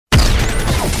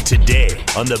Today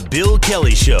on The Bill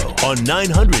Kelly Show on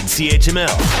 900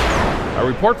 CHML. A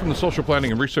report from the Social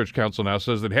Planning and Research Council now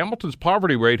says that Hamilton's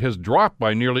poverty rate has dropped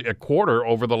by nearly a quarter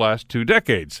over the last 2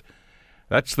 decades.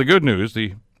 That's the good news.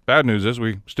 The bad news is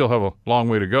we still have a long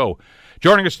way to go.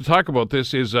 Joining us to talk about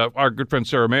this is our good friend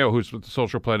Sarah Mayo, who's with the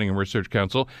Social Planning and Research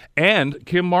Council, and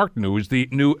Kim Martin, who is the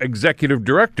new Executive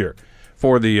Director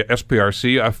for the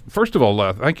SPRC. First of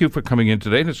all, thank you for coming in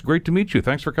today, and it's great to meet you.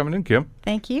 Thanks for coming in, Kim.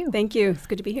 Thank you. Thank you. It's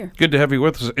good to be here. Good to have you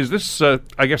with us. Is this,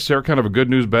 I guess, Sarah, kind of a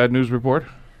good news, bad news report?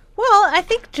 Well, I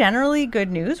think generally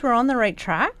good news. We're on the right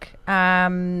track.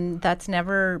 That's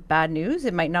never bad news.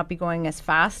 It might not be going as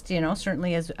fast,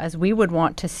 certainly as we would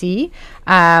want to see.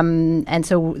 And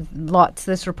so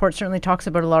this report certainly talks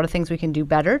about a lot of things we can do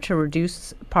better to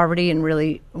reduce poverty and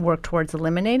really work towards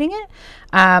eliminating it.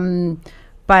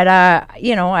 But I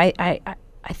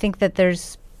think that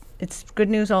it's good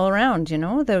news all around.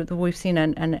 We've seen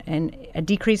a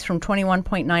decrease from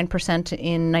 21.9%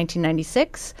 in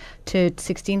 1996 to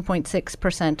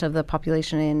 16.6% of the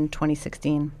population in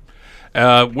 2016.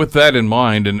 With that in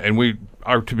mind, and we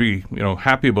are to be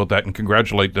happy about that and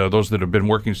congratulate those that have been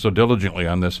working so diligently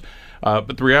on this.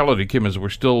 But the reality, Kim, is we're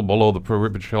still below the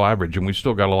provincial average, and we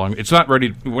still got along. It's not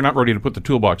ready. We're not ready to put the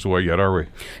toolbox away yet, are we?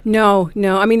 No.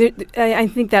 I mean, I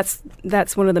think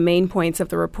that's one of the main points of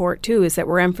the report too, is that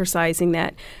we're emphasizing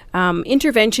that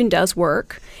intervention does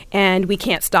work, and we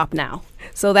can't stop now.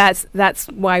 So that's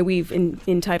why we've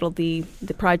entitled the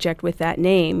project with that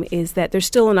name, is that there's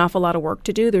still an awful lot of work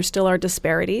to do. There still are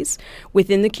disparities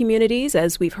within the communities,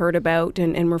 as we've heard about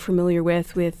and we're familiar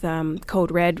with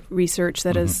Code Red research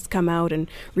that has come out, and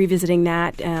revisiting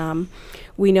that.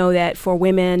 We know that for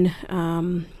women,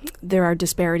 there are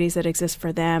disparities that exist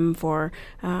for them, for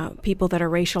people that are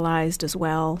racialized as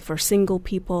well, for single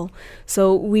people.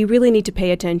 So we really need to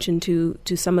pay attention to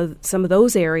some of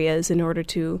those areas in order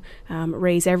to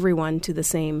raise everyone to the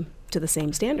same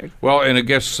standard. Well, and I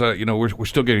guess, we're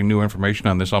still getting new information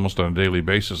on this almost on a daily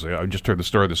basis. I just heard the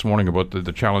story this morning about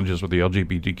the challenges with the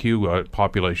LGBTQ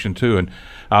population, too.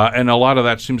 And a lot of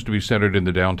that seems to be centered in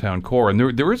the downtown core. And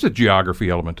there is a geography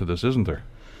element to this, isn't there?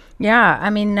 Yeah. I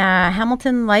mean,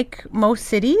 Hamilton, like most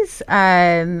cities,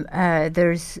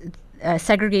 there's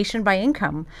segregation by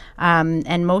income. And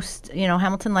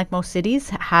Hamilton, like most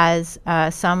cities, has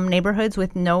some neighborhoods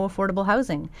with no affordable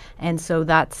housing. And so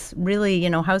that's really,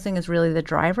 housing is really the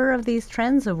driver of these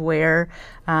trends of where,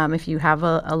 if you have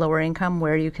a lower income,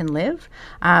 where you can live.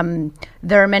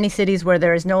 There are many cities where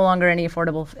there is no longer any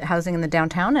affordable housing in the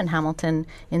downtown, and Hamilton,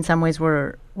 in some ways,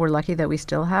 we're lucky that we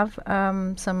still have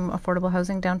some affordable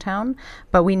housing downtown,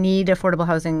 but we need affordable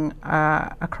housing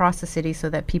across the city so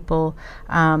that people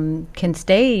can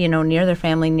stay, near their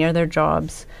family, near their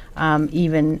jobs,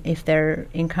 even if their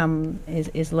income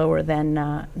is lower than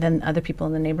other people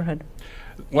in the neighborhood.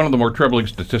 One of the more troubling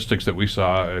statistics that we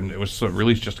saw, and it was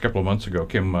released just a couple of months ago,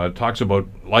 Kim, talks about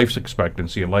life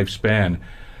expectancy and lifespan.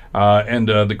 And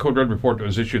the Code Red report that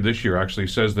was issued this year actually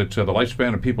says that the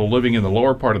lifespan of people living in the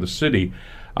lower part of the city,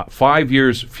 5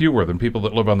 years fewer than people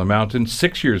that live on the mountain,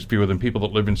 6 years fewer than people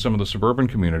that live in some of the suburban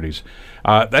communities.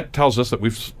 That tells us that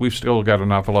we've still got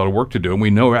an awful lot of work to do, and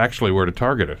we know actually where to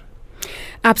target it.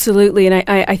 Absolutely, and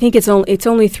I think it's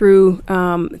only through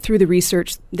the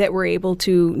research that we're able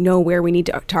to know where we need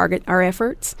to target our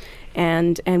efforts,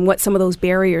 and what some of those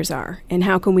barriers are, and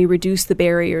how can we reduce the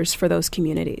barriers for those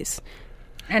communities.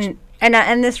 And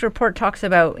this report talks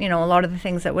about, a lot of the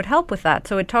things that would help with that.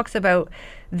 So it talks about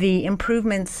the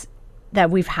improvements that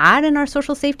we've had in our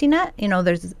social safety net.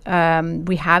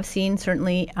 We have seen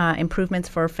certainly improvements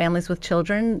for families with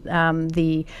children.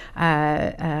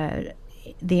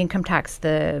 The income tax,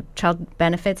 the child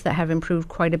benefits that have improved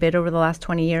quite a bit over the last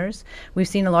 20 years. We've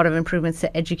seen a lot of improvements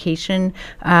to education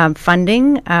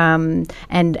funding, and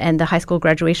the high school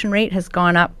graduation rate has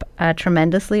gone up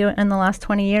tremendously in the last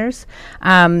 20 years.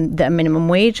 The minimum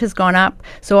wage has gone up.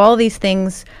 So all these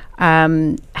things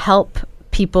help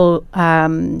people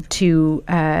to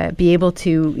be able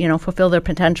to fulfill their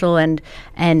potential and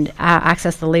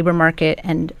access the labor market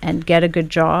and get a good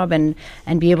job and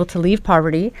be able to leave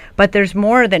poverty. But there's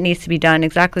more that needs to be done,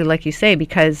 exactly like you say,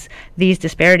 because these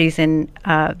disparities in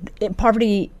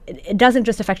poverty, it doesn't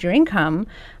just affect your income.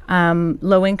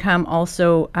 Low income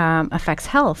also affects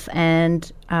health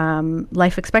and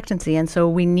life expectancy, and so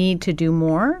we need to do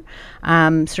more.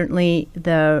 Certainly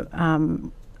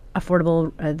the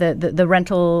affordable, the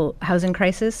rental housing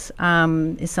crisis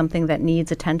is something that needs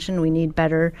attention. We need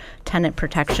better tenant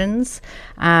protections.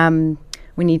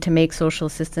 We need to make social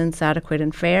assistance adequate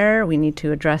and fair. We need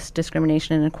to address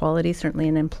discrimination and inequality, certainly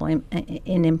in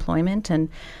employment. And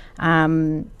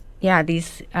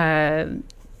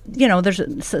there's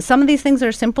some of these things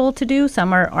are simple to do,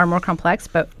 some are more complex,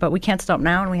 but we can't stop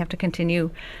now, and we have to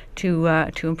continue to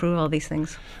improve all these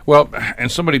things. Well,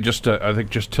 and somebody just I think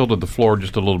just tilted the floor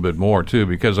just a little bit more too,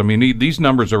 because I mean these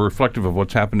numbers are reflective of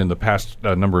what's happened in the past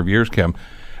number of years, Kim,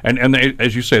 and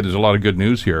as you say, there's a lot of good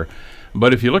news here.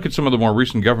 But if you look at some of the more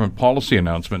recent government policy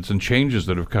announcements and changes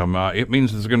that have come, it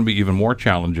means there's going to be even more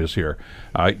challenges here.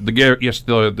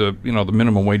 The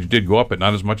minimum wage did go up, but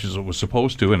not as much as it was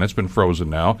supposed to, and it's been frozen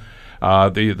now.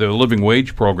 The living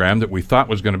wage program that we thought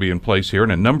was going to be in place here,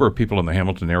 and a number of people in the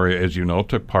Hamilton area, as you know,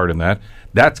 took part in that.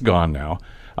 That's gone now.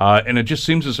 And it just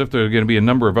seems as if there are going to be a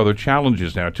number of other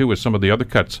challenges now, too, with some of the other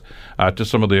cuts to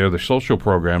some of the other social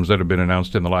programs that have been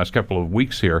announced in the last couple of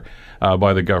weeks here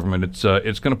by the government.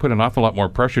 It's going to put an awful lot more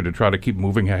pressure to try to keep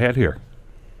moving ahead here.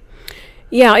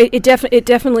 Yeah, it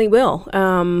definitely will.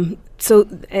 And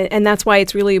that's why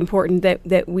it's really important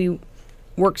that we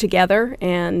work together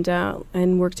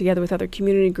and work together with other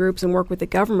community groups and work with the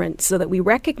government so that we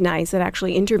recognize that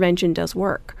actually intervention does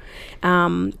work.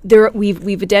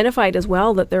 We've identified as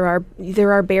well that there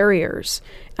are barriers,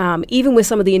 even with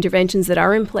some of the interventions that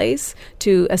are in place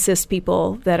to assist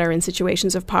people that are in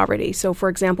situations of poverty. So, for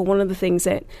example, one of the things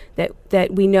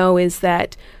that we know is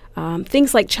that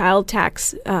things like child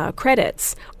tax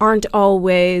credits aren't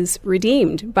always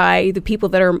redeemed by the people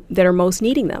that are most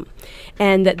needing them,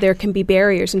 and that there can be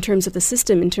barriers in terms of the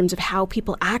system, in terms of how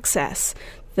people access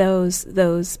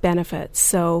those benefits.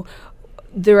 So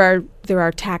there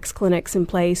are tax clinics in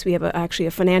place. We have actually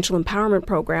a financial empowerment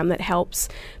program that helps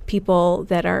people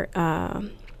that are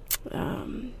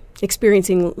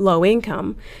experiencing low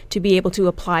income to be able to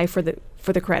apply for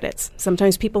the credits.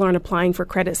 Sometimes people aren't applying for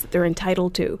credits that they're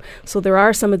entitled to. So there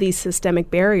are some of these systemic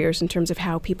barriers in terms of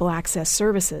how people access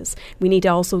services. We need to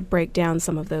also break down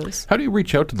some of those. How do you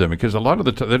reach out to them? Because a lot of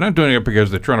the time, they're not doing it because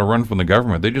they're trying to run from the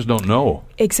government. They just don't know.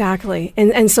 Exactly.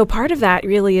 And so part of that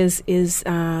really is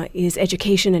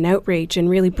education and outreach and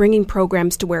really bringing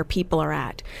programs to where people are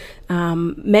at.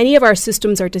 Many of our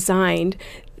systems are designed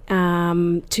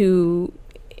to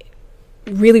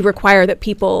really require that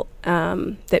people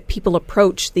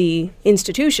approach the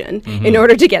institution in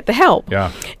order to get the help.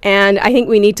 Yeah. And I think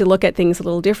we need to look at things a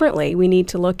little differently. We need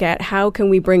to look at how can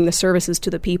we bring the services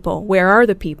to the people? Where are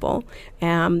the people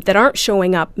that aren't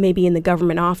showing up maybe in the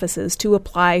government offices to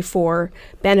apply for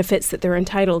benefits that they're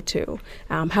entitled to?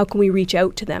 How can we reach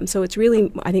out to them? So it's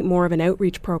really, I think, more of an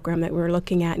outreach program that we're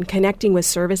looking at and connecting with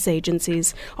service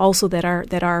agencies also that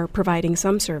are providing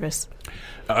some service.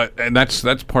 And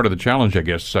that's part of the challenge, I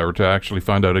guess, Sarah, to actually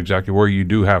find out exactly where you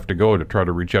do have to go to try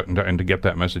to reach out and to get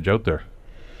that message out there.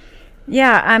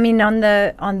 Yeah, I mean, on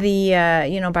the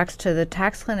back to the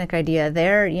tax clinic idea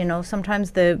there,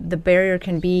 sometimes the barrier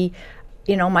can be,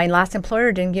 my last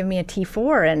employer didn't give me a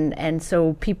T4, and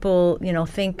so people,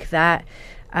 think that,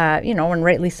 and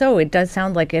rightly so, it does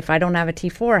sound like if I don't have a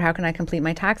T4, how can I complete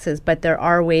my taxes? But there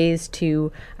are ways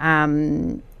to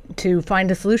find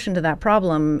a solution to that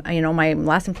problem. My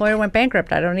last employer went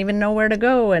bankrupt. I don't even know where to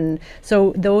go. And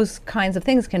so those kinds of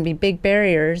things can be big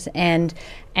barriers. And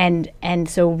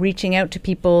so reaching out to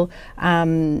people,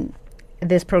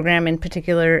 this program in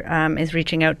particular is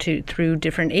reaching out through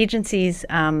different agencies,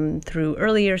 through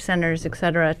early year centers, et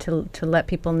cetera, to let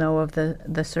people know of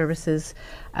the services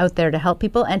out there to help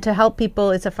people. And to help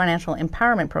people, it's a financial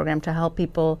empowerment program to help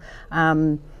people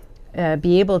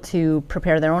be able to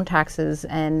prepare their own taxes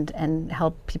and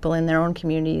help people in their own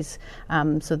communities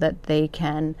so that they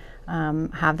can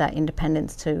have that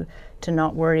independence to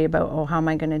not worry about, how am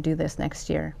I going to do this next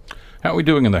year? How are we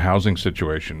doing in the housing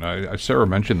situation? Sarah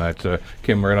mentioned that,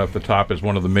 Kim, right off the top, as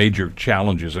one of the major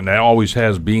challenges, and that always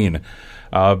has been.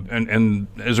 And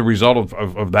as a result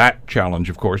of that challenge,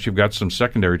 of course, you've got some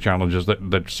secondary challenges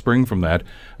that spring from that.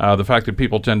 The fact that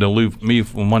people tend to move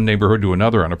from one neighborhood to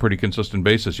another on a pretty consistent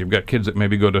basis. You've got kids that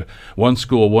maybe go to one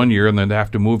school one year and then they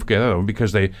have to move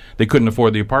because they couldn't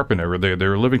afford the apartment or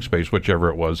their living space, whichever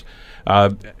it was.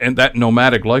 And that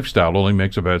nomadic lifestyle only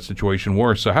makes a bad situation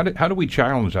worse. So how do we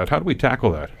challenge that? How do we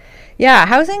tackle that? Yeah,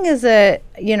 housing is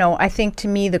I think to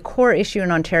me, the core issue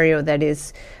in Ontario that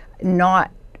is not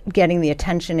getting the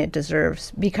attention it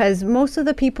deserves, because most of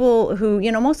the people who,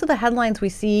 most of the headlines we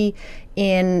see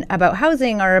about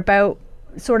housing are about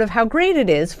sort of how great it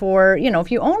is for,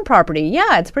 if you own property.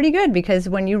 Yeah, it's pretty good because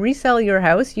when you resell your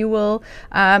house, you will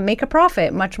make a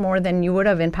profit much more than you would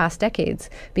have in past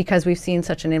decades because we've seen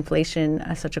such an inflation,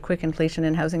 such a quick inflation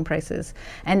in housing prices.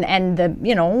 And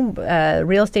the,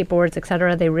 real estate boards, et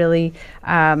cetera, they really,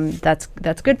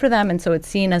 that's good for them. And so it's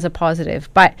seen as a positive.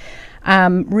 But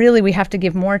really we have to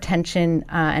give more attention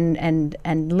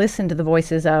and listen to the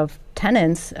voices of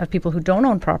tenants, of people who don't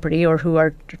own property or who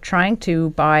are trying to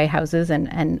buy houses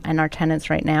and are tenants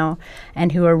right now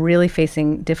and who are really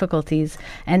facing difficulties.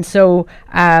 And so,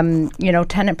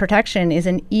 tenant protection is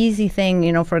an easy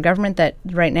thing, for a government that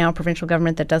right now, provincial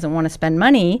government that doesn't want to spend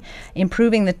money.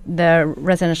 Improving the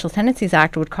Residential Tenancies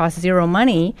Act would cost zero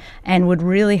money and would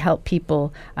really help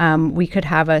people. We could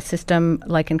have a system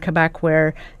like in Quebec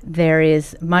where there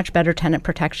is much better tenant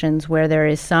protections, where there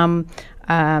is some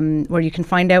where you can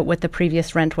find out what the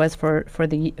previous rent was for a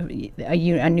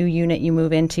new unit you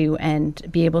move into and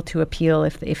be able to appeal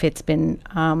if it's been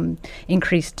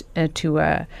increased to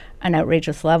an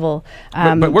outrageous level.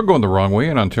 But we're going the wrong way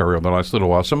in Ontario the last little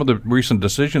while. Some of the recent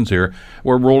decisions here,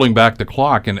 we're rolling back the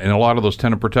clock, and a lot of those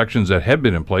tenant protections that had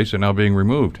been in place are now being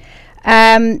removed.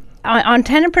 On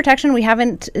tenant protection, we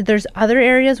haven't. There's other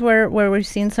areas where we've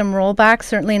seen some rollbacks.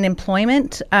 Certainly in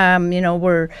employment,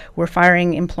 we're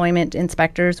firing employment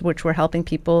inspectors, which we're helping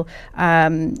people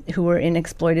who were in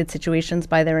exploited situations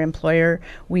by their employer.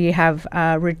 We have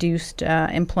reduced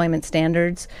employment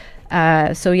standards.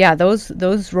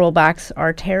 Those rollbacks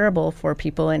are terrible for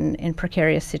people in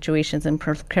precarious situations and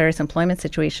precarious employment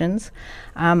situations.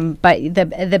 But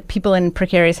the people in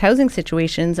precarious housing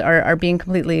situations are being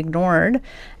completely ignored,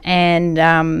 and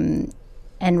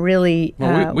really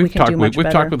we can do much better.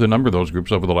 We've talked with a number of those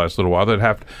groups over the last little while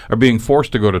that are being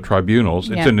forced to go to tribunals.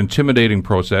 It's an intimidating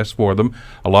process for them.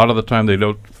 A lot of the time they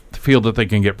don't feel that they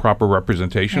can get proper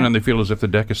representation, and they feel as if the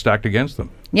deck is stacked against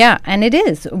them. Yeah, and it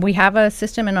is. We have a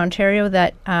system in Ontario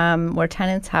that where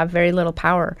tenants have very little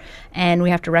power, and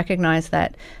we have to recognize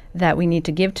that we need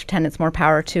to give tenants more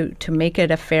power to make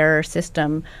it a fairer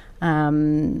system,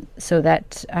 so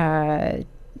that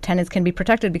tenants can be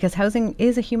protected, because housing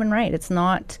is a human right. It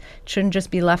shouldn't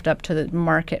just be left up to the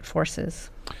market forces.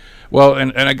 Well,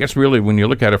 and I guess really when you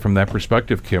look at it from that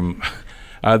perspective, Kim,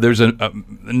 there's a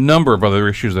number of other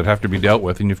issues that have to be dealt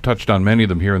with, and you've touched on many of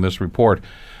them here in this report.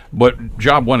 But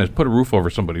job one is put a roof over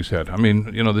somebody's head. I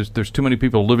mean, there's too many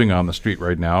people living on the street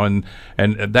right now, and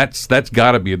that's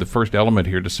got to be the first element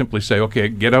here, to simply say, okay,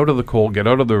 get out of the cold, get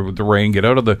out of the rain, get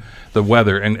out of the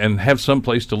weather, and have some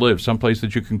place to live, some place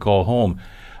that you can call home.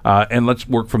 And let's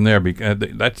work from there, because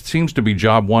that seems to be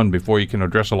job one before you can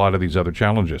address a lot of these other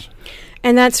challenges.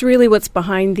 And that's really what's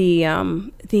behind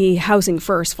the housing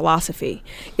first philosophy,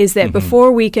 is that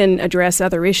before we can address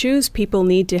other issues, people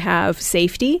need to have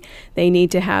safety, they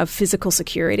need to have physical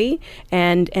security,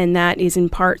 and that is in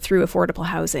part through affordable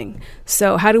housing.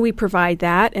 So how do we provide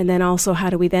that, and then also how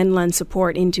do we then lend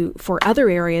support for other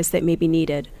areas that may be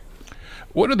needed?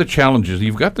 What are the challenges?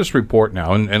 You've got this report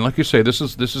now, and like you say, this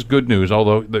is good news,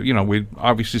 although we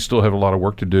obviously still have a lot of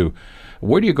work to do.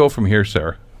 Where do you go from here,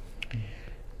 Sarah?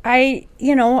 For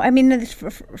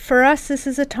us, this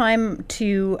is a time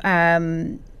to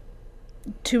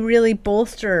really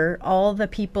bolster all the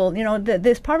people.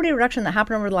 This poverty reduction that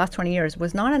happened over the last 20 years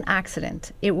was not an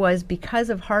accident. It was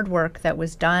because of hard work that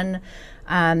was done,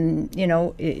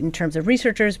 in terms of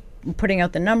researchers putting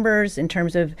out the numbers, in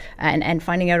terms of and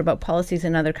finding out about policies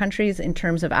in other countries, in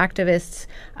terms of activists,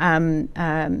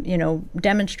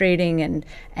 demonstrating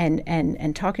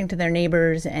and talking to their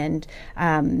neighbors, and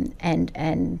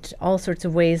all sorts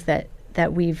of ways that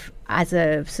we've, as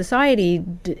a society,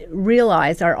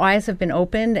 realized, our eyes have been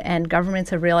opened, and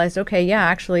governments have realized,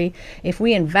 actually, if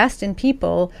we invest in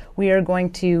people, we are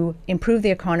going to improve the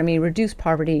economy, reduce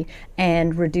poverty,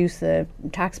 and reduce the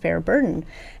taxpayer burden.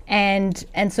 And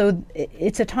so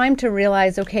it's a time to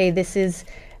realize, this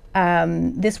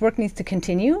work needs to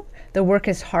continue. The work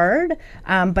is hard,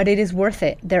 but it is worth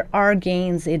it. There are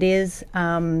gains. It is.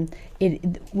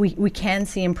 We can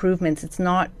see improvements. It's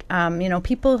not.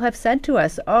 People have said to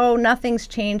us, "Oh, nothing's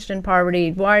changed in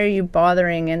poverty. Why are you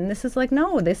bothering?" And this is like,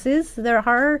 no. There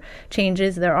are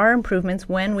changes. There are improvements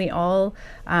when we all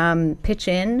pitch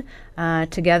in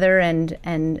together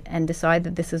and decide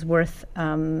that this is worth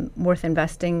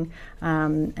investing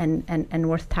and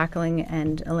worth tackling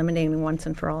and eliminating once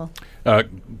and for all.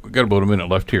 We've got about a minute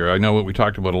left here. I know we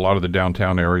talked about a lot of the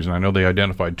downtown areas, and I know they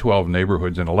identified 12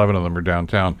 neighborhoods, and 11 of them are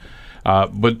downtown.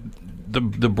 But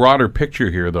the broader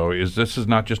picture here, though, is this is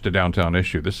not just a downtown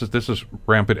issue. This is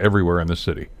rampant everywhere in the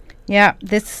city. Yeah,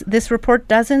 this report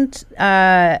doesn't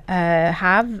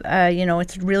have,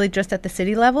 it's really just at the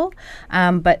city level,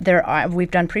 but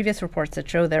we've done previous reports that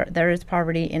show there is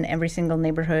poverty in every single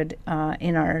neighborhood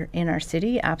in our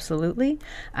city, absolutely,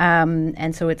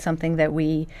 and so it's something that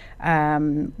we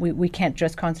can't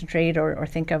just concentrate or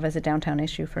think of as a downtown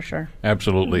issue for sure.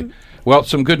 Absolutely. Mm-hmm. Well,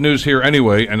 some good news here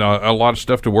anyway, and a lot of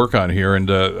stuff to work on here, and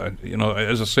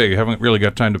as I say, you haven't really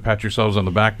got time to pat yourselves on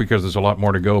the back because there's a lot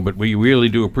more to go, but we really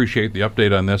do appreciate the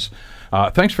update on this.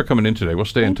 Thanks for coming in today. We'll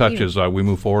stay in touch as we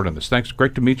move forward on this. Thanks.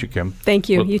 Great to meet you, Kim. Thank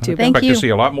you. You too. Thank you. Expect to see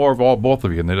a lot more of both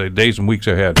of you in the days and weeks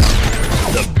ahead.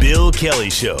 The Bill Kelly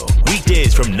Show,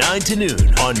 weekdays from 9 to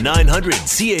noon on 900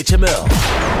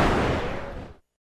 CHML.